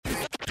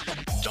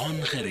John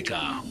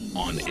Gerika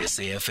on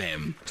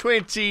SAFM.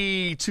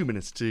 22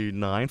 minutes to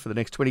 9. For the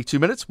next 22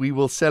 minutes, we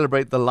will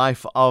celebrate the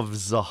life of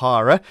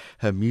Zahara,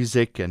 her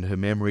music and her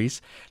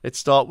memories. Let's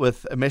start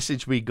with a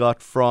message we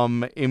got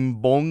from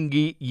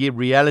Mbongi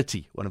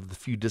Reality, one of the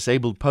few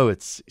disabled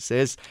poets. He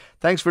says,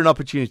 "Thanks for an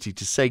opportunity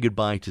to say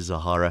goodbye to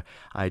Zahara.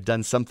 I had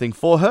done something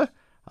for her.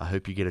 I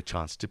hope you get a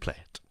chance to play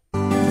it."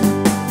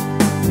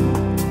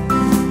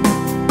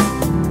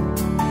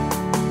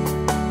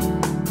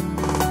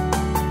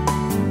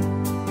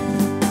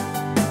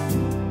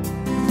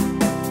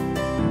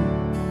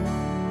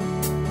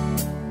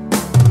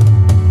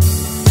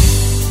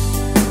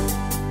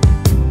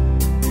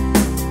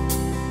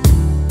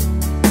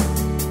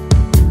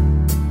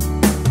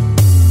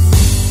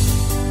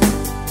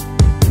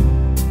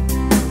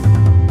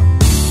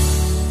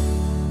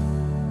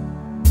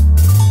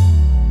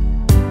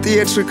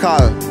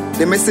 Theatrical,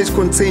 the message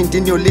contained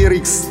in your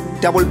lyrics,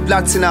 double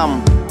platinum.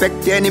 Back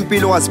then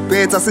impilo was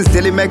better since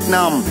Daily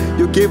Magnum.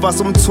 You gave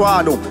us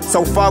umthwalo,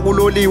 sawufaka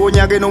uloliwe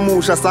onyakeni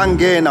omusha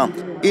sangena.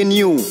 In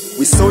you,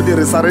 we saw the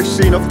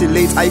resurrection of the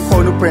late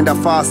icon uBrenda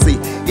Fassie.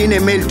 In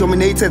a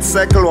male-dominated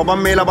circle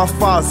wabamela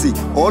abafazi,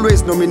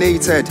 always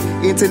nominated.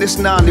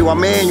 Internationally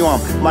wamenywa,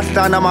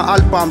 mahlana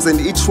ma-albums and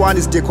each one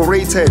is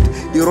decorated.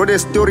 You wrote a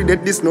story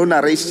that needs no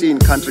narration,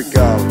 country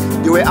girl.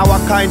 You were our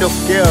kind of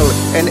girl,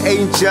 an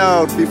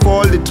angel.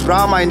 Before all the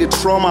drama and the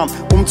trauma,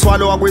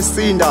 umthwalo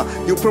wakwesinda.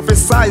 You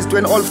prophesized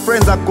when all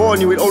friends are gone,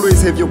 you will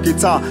always have your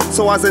guitar.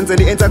 So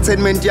wazenzela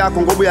i-entertainment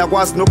yakho ngoba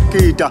uyakwazi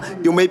nokugida.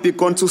 You may be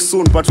gone too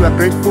soon, but we are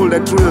grateful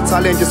that through your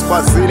talent is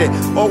kwazile.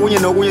 Okunye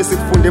nokunye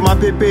sikufunde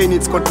emaphepheni,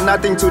 it's got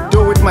nothing to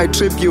do with my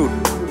tribute.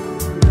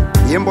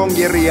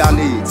 Mbongi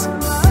Reality.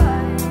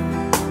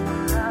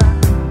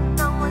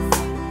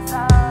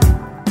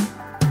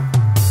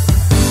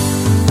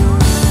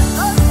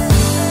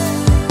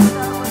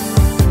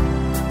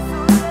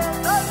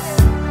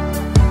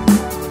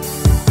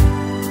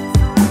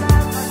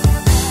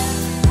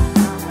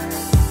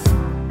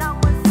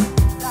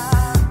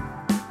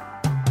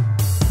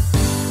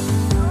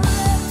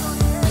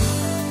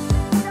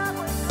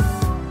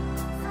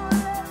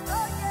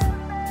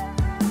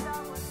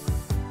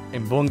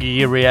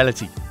 Mbongi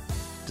Reality,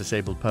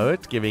 disabled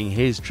poet, giving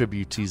his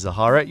tribute to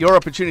Zahara. Your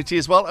opportunity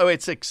as well,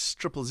 086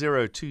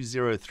 000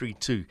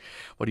 2032.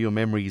 What are your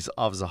memories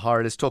of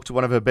Zahara? Let's talk to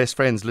one of her best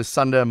friends,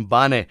 Lusanda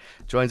Mbane.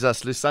 Joins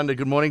us. Lusanda,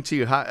 good morning to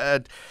you.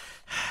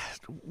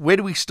 Where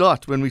do we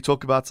start when we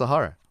talk about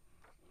Zahara?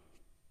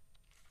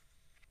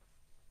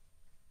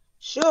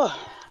 Sure.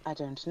 I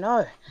don't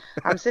know.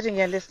 I'm sitting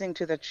here listening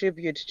to the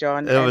tribute,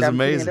 John, It was and I'm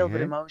amazing, feeling a little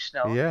bit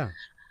emotional. Yeah.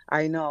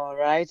 I know,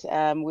 right?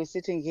 We're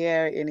sitting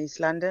here in East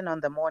London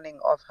on the morning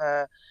of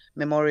her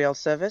memorial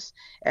service,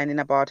 and in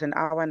about an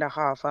hour and a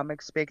half, I'm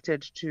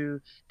expected to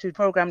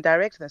program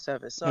direct the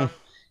service. So I'm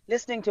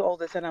listening to all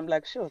this, and I'm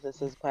like, sure,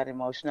 this is quite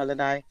emotional.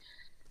 And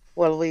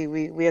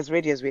we as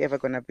ready as we're ever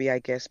going to be, I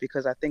guess,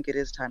 because I think it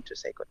is time to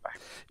say goodbye.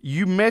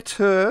 You met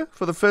her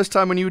for the first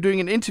time when you were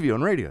doing an interview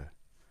on radio.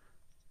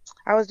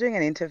 I was doing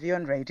an interview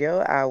on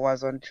radio. I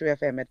was on True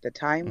FM at the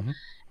time.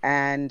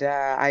 And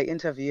I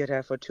interviewed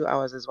her for 2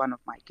 hours as one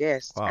of my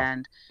guests. Wow.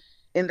 And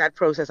in that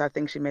process, I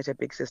think she met her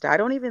big sister. I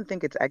don't even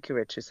think it's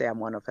accurate to say I'm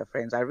one of her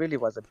friends. I really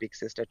was a big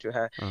sister to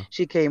her.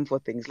 She came for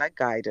things like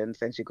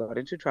guidance, and she got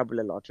into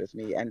trouble a lot with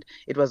me. And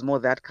it was more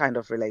that kind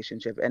of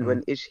relationship. And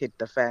when ish hit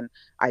the fan,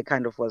 I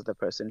kind of was the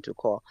person to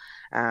call.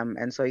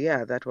 And so,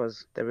 yeah, that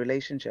was the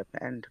relationship.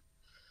 And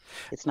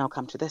it's now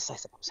come to this, I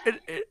suppose.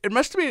 It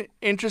must have been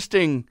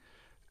interesting.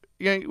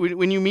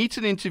 When you meet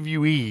an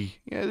interviewee,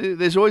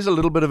 there's always a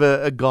little bit of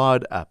a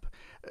guard up.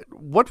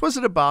 What was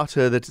it about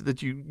her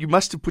that you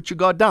must have put your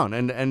guard down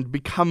and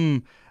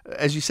become,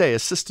 as you say, a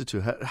sister to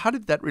her? How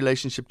did that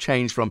relationship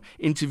change from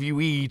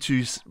interviewee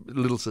to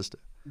little sister?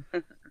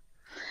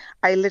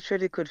 I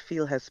literally could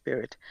feel her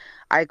spirit.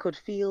 I could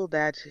feel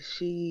that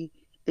she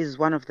is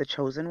one of the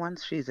chosen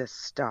ones. She's a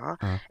star.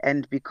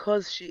 And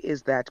because she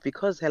is that,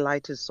 because her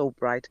light is so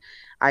bright,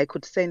 I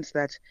could sense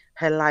that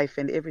her life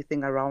and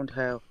everything around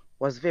her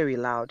was very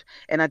loud.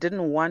 And I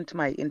didn't want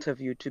my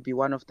interview to be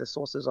one of the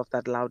sources of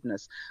that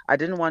loudness. I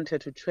didn't want her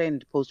to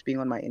trend post being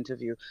on my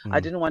interview.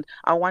 I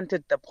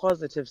wanted the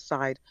positive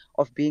side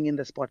of being in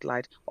the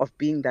spotlight, of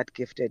being that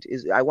gifted.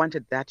 I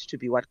wanted that to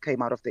be what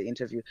came out of the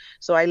interview.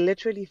 So I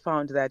literally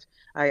found that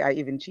I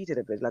even cheated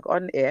a bit. Like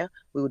on air,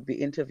 we would be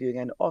interviewing,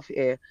 and off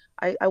air,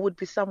 I would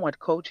be somewhat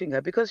coaching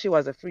her because she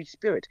was a free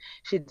spirit.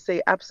 She'd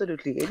say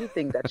absolutely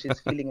anything that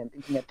she's feeling and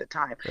thinking at the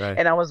time. Right.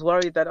 And I was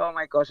worried that, oh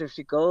my gosh, if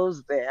she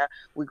goes there,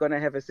 we're going to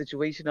have a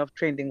situation of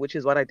trending, which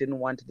is what I didn't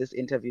want this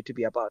interview to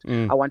be about.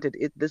 I wanted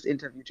this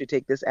interview to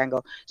take this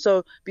angle.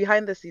 So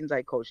behind the scenes,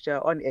 I coached her.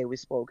 On air, we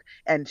spoke.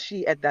 And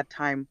she, at that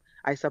time,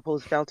 I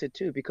suppose, felt it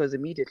too, because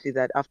immediately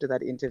that after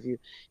that interview,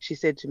 she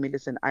said to me,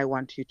 "Listen, I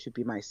want you to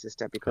be my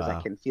sister because I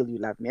Wow. can feel you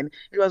love me." And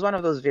it was one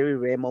of those very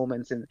rare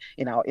moments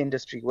in our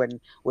industry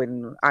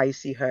when I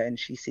see her and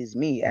she sees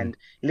me. And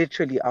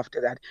literally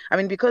after that, I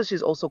mean, because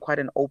she's also quite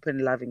an open,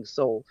 loving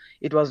soul,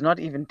 it was not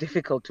even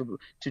difficult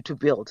to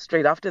build.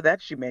 Straight after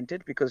that, she meant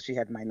it because she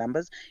had my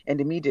numbers.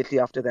 And immediately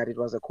after that, it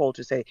was a call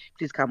to say,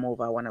 "Please come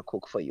over. I want to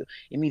cook for you."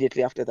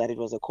 Immediately after that, it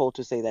was a call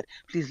to say that,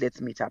 "Please,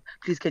 let's meet up.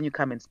 Please, can you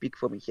come and speak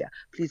for me here?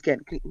 Please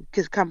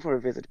come for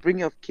a visit. Bring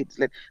your kids."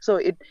 So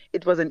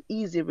it was an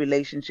easy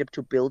relationship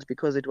to build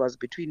because it was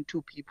between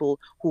two people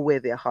who wear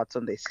their hearts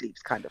on their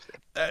sleeves, kind of thing.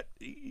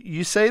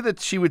 You say that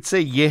she would say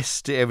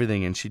yes to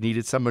everything and she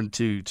needed someone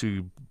to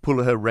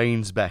pull her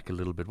reins back a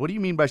little bit. What do you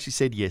mean by she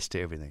said yes to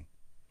everything?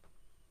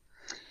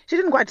 She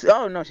didn't quite.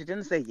 Oh no, she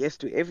didn't say yes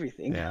to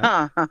everything.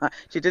 Yeah.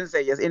 She didn't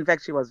say yes. In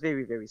fact, she was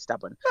very, very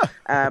stubborn.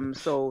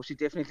 So she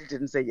definitely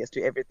didn't say yes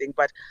to everything.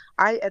 But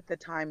I, at the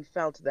time,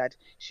 felt that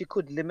she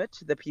could limit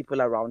the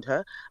people around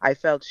her. I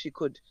felt she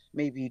could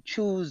maybe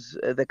choose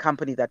the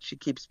company that she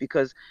keeps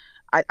because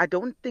I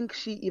don't think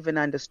she even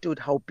understood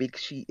how big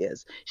she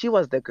is. She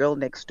was the girl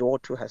next door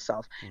to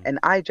herself. And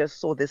I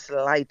just saw this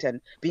light, and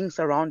being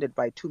surrounded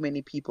by too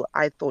many people,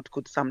 I thought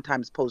could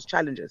sometimes pose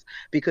challenges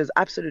because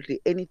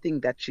absolutely anything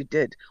that she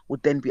did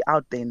would then be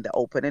out there in the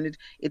open. And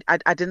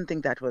I didn't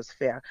think that was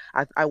fair.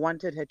 I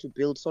wanted her to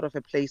build sort of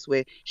a place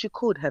where she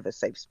could have a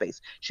safe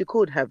space. She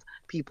could have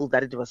people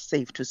that it was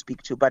safe to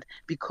speak to. But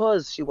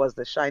because she was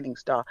the shining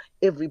star,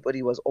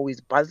 everybody was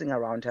always buzzing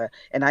around her.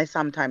 And I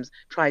sometimes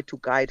tried to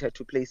guide her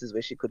to places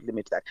where she could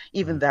limit that.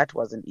 Even that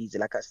wasn't easy.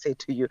 Like I said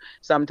to you,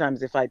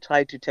 sometimes if I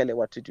tried to tell her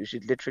what to do,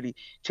 she'd literally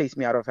chase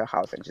me out of her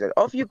house and she said,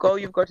 "Off you go,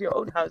 you've got your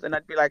own house." And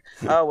I'd be like,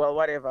 "Oh, well,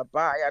 whatever,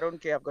 bye. I don't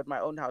care. I've got my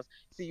own house.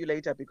 See you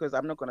later," because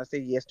I'm not going to say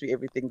yes to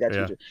everything that you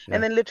Yeah. do. Yeah.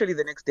 And then literally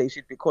the next day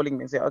she'd be calling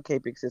me and say, "Okay,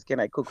 big sis, can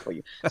I cook for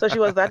you?" So she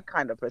was that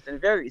kind of person,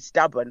 very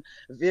stubborn,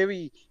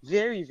 very,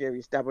 very,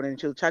 very stubborn.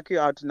 And she'll chuck you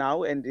out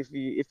now. And if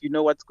you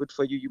know what's good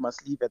for you, you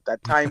must leave at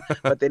that time.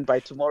 But then by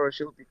tomorrow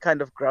she'll be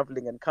kind of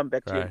groveling and come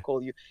back to you and Right.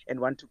 call you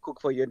and want to cook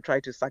for you and try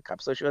to suck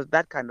up. So she was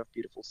that kind of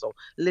beautiful soul,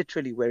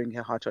 literally wearing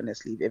her heart on her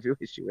sleeve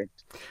everywhere she went.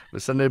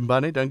 Lusanda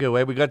Mbane, don't go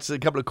away. We got a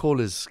couple of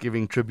callers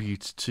giving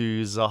tribute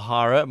to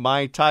Zahara.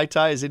 My Tai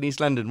is in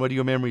East London. What are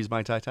your memories,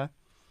 my Tai?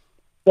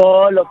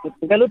 So, look,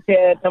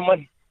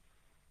 someone.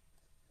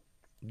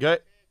 Go.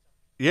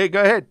 Yeah,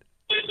 go ahead.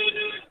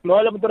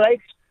 No, look, right?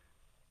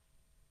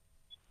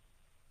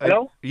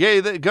 Hello?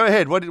 Go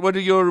ahead. What are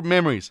your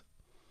memories?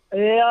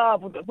 Yeah,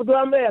 but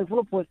I'm here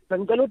for post.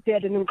 Ngicela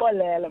uthethe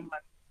ningixolele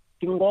man.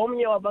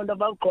 Ngingomnye wabantu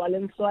abagqwala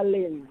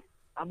emswaleni,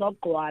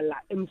 abagqwala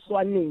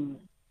emswaneni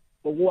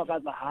ngokuwa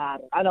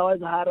kaZahara. Otherwise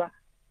Zahara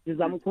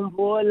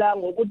ndizamkhumbula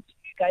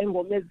ngokujika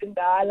ingoma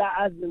ezindala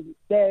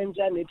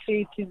azenzentsha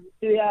netreat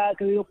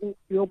yakhe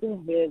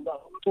yokuveza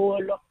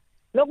umculo.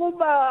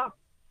 Lokuba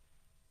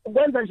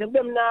ukwenza nje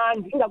kube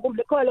mnandi,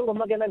 ingakumbi khona le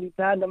ngoma ke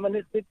ndiyithanda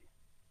manje sithi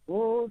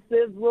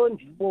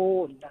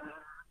usezondibona.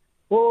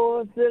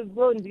 Yazi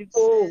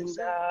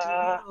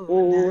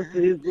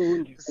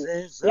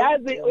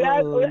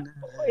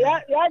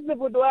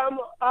bhuti wami,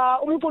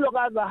 umculo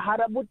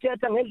kaZahara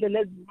buthetha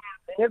ngendlela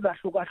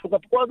ezahluka-hluka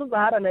because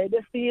uZahara naye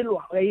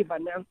besilwa uyayiva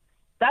nam.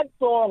 That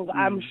song,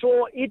 I'm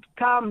sure it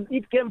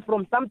came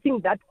from something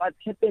that was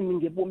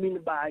happening ebomini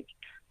bakhe.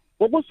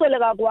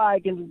 Ngokusweleka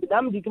kwakhe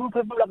nami ndithi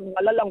umphefumlo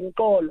kungalala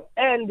ngoxolo.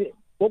 And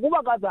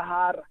ngokuba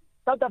kaZahara,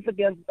 South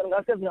Africans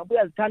ngase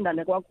zingabuya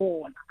zithandane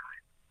kwakhona.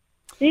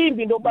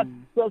 Imbi into yokuba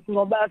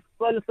ngoba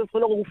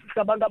soloko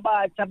kufihla abantu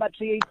abatsha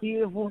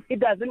aba-creative, it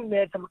doesn't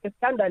matter, make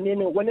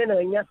sithandaneni ngokwenene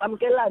ngenyasa,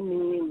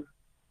 amkelanini.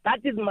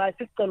 That is my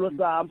sicelo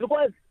sami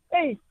because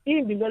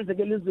imbi into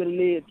enzeke elizweni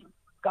lethu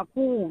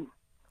kakhulu.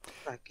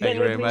 Thank you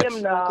very much.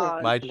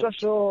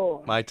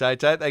 My Tai.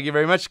 Thank you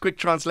very much. Quick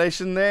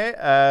translation there.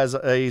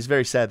 He's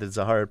very sad that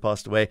Zahara had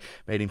passed away.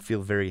 Made him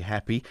feel very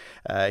happy.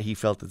 He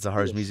felt that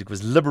Zahara's music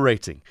was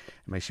liberating.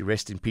 May she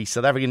rest in peace.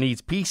 South Africa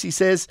needs peace, he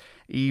says,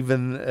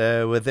 even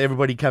with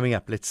everybody coming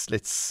up.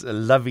 Let's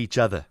love each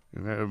other.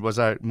 Was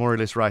I more or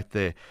less right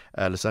there,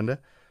 Lusanda?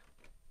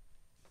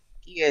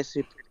 Yes,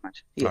 pretty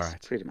much. Yes, all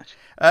right. Pretty much.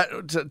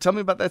 Tell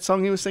me about that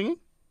song he was singing.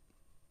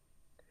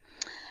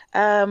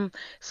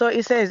 So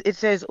it says,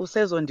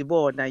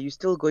 Usezondibona, you're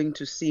still going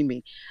to see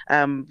me.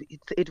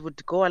 It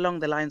would go along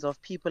the lines of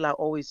people are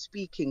always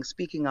speaking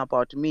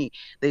about me.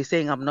 They're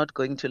saying I'm not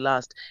going to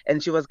last.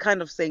 And she was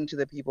kind of saying to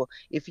the people,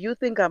 if you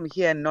think I'm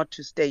here not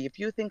to stay, if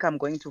you think I'm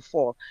going to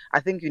fall, I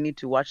think you need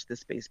to watch the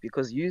space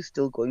because you're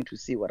still going to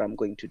see what I'm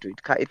going to do.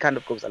 It kind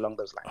of goes along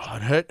those lines. Oh,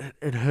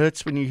 it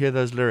hurts when you hear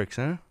those lyrics,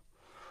 huh?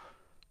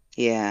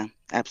 Yeah,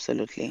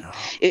 absolutely.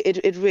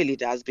 It really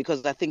does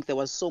because I think there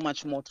was so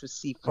much more to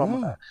see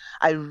from her.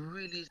 I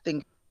really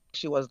think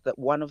she was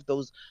one of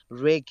those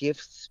rare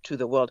gifts to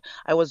the world.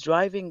 I was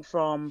driving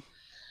from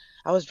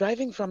I was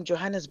driving from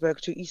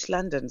Johannesburg to East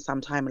London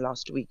sometime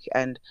last week,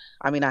 and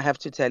I mean, I have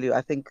to tell you,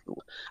 I think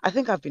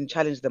I've been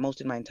challenged the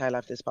most in my entire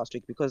life this past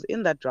week because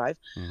in that drive,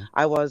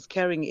 I was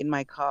carrying in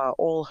my car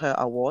all her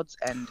awards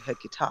and her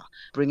guitar,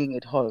 bringing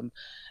it home,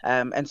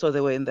 and so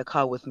they were in the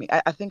car with me.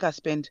 I think I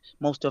spent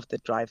most of the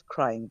drive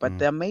crying, but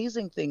the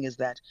amazing thing is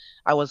that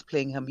I was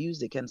playing her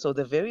music, and so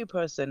the very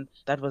person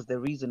that was the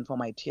reason for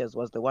my tears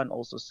was the one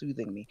also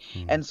soothing me,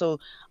 and so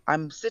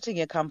I'm sitting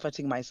here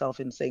comforting myself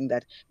in saying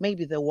that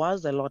maybe there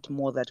was a lot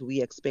more that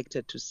we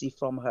expected to see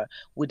from her.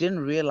 We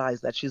didn't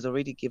realize that she's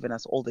already given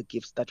us all the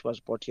gifts that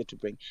was brought here to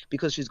bring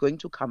because she's going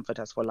to comfort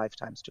us for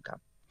lifetimes to come.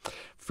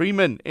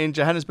 Freeman in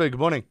Johannesburg, good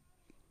morning.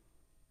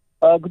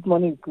 Good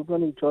morning,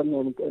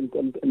 John,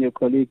 and your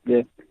colleague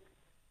there.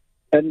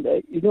 And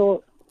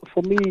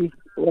for me,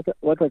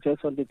 what I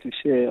just wanted to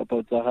share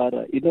about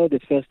Zahara,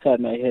 the first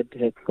time I heard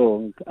her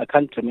song, I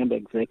can't remember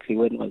exactly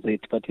when was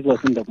it, but it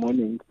was in the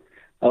morning.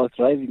 I was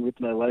driving with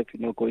my wife,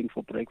 going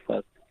for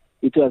breakfast.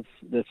 It was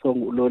the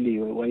song Uloli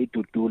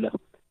Waitutula.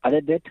 And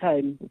at that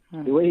time,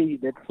 the way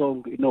that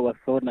song, was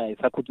so nice,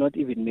 I could not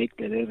even make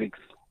the lyrics.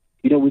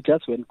 We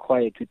just went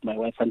quiet with my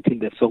wife until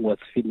the song was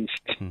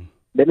finished.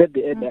 Then at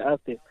the end, I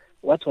asked her,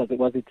 what was it?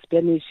 Was it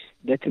Spanish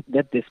that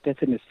this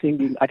person is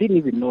singing? I didn't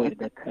even know at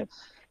that time.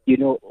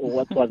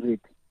 What was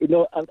it?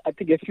 I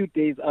think a few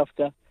days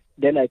after,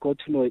 then I got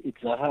to know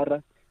it's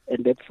Zahara,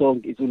 and that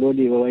song is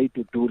Uloli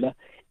Waitutula.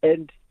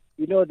 And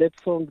that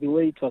song, the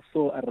way it was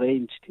so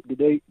arranged,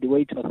 the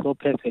way it was so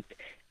perfect,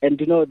 and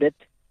that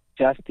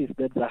justice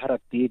that Zahara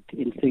did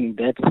in singing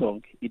that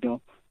song,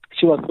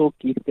 she was so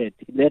gifted.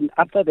 Then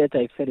after that,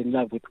 I fell in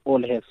love with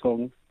all her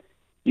songs,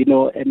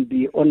 and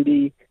the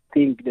only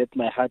thing that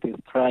my heart is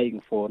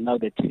crying for now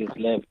that she has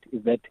left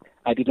is that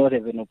I did not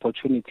have an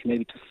opportunity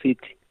maybe to sit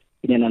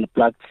in an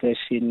unplugged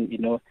session,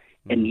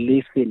 and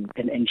listen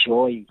and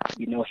enjoy,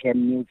 her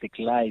music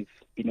live.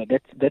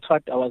 That's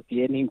what I was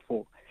yearning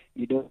for.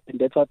 And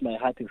that's what my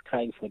heart is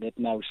crying for, that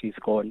now she's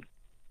gone.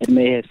 And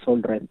may her soul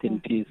rest in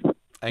peace.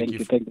 Thank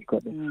you. Thank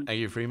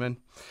you, Freeman.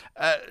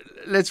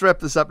 Let's wrap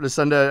this up,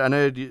 Lusanda. I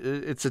know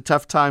it's a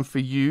tough time for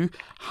you.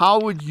 How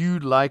do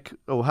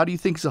you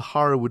think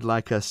Zahara would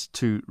like us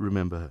to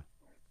remember her?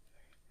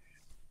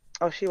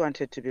 Oh, she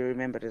wanted to be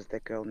remembered as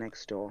the girl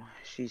next door.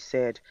 She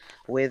said,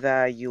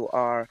 whether you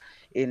are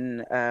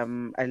in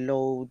a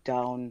low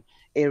down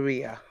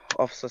area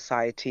of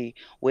society,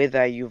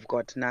 whether you've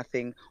got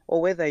nothing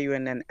or whether you're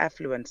in an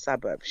affluent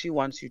suburb, she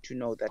wants you to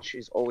know that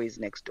she's always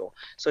next door.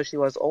 So she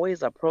was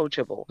always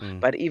approachable.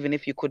 But even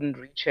if you couldn't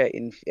reach her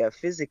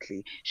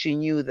physically, she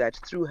knew that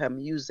through her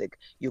music,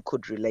 you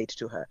could relate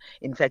to her.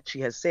 In fact, she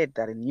has said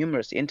that in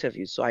numerous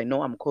interviews. So I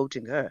know I'm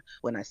quoting her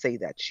when I say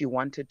that she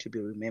wanted to be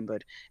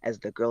remembered as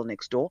the girl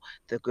next door,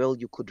 the girl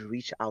you could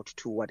reach out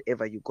to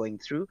whatever you're going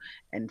through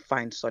and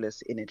find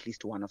solace in at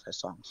least one of her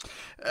songs.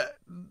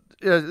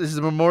 This is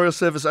a memorial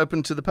service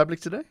open to the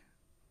public today?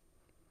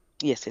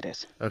 Yes, it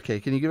is. Okay,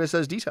 can you give us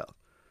those details?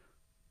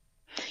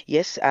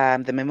 Yes,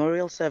 the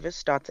memorial service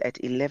starts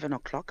at 11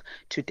 o'clock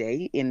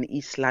today in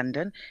East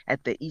London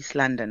at the East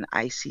London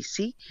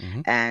ICC,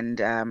 and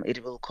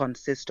it will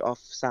consist of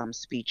some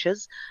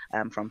speeches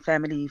from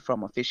family,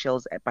 from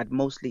officials, but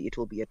mostly it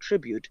will be a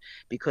tribute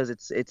because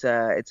it's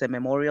a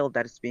memorial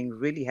that is being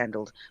really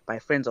handled by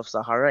friends of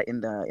Zahara in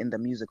the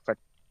music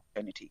fraternity.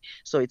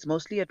 So it's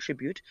mostly a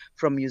tribute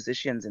from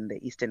musicians in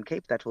the Eastern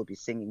Cape that will be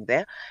singing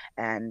there.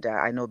 And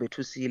I know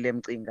Betusile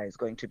Mcinga is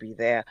going to be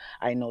there.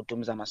 I know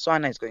Dumza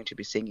Maswana is going to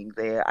be singing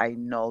there. I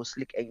know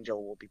Slick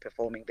Angel will be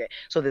performing there.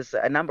 So there's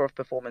a number of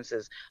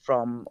performances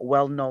from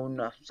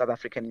well-known South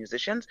African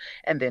musicians.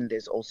 And then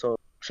there's also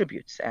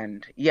tributes.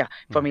 And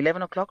from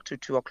 11 o'clock to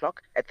 2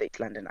 o'clock at the East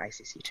London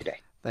ICC today.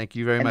 Thank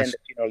you very much. And then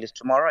the funeral is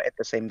tomorrow at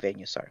the same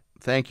venue, sorry.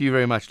 Thank you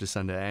very much,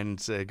 Lusanda,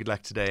 and good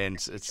luck today. And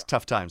it's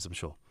tough times, I'm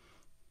sure.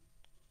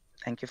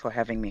 Thank you for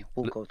having me.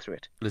 We'll go through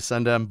it.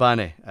 Lusanda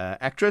Mbane,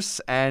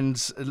 actress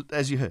and,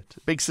 as you heard,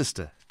 big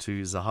sister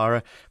to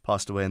Zahara,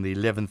 passed away on the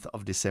 11th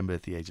of December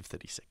at the age of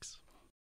 36.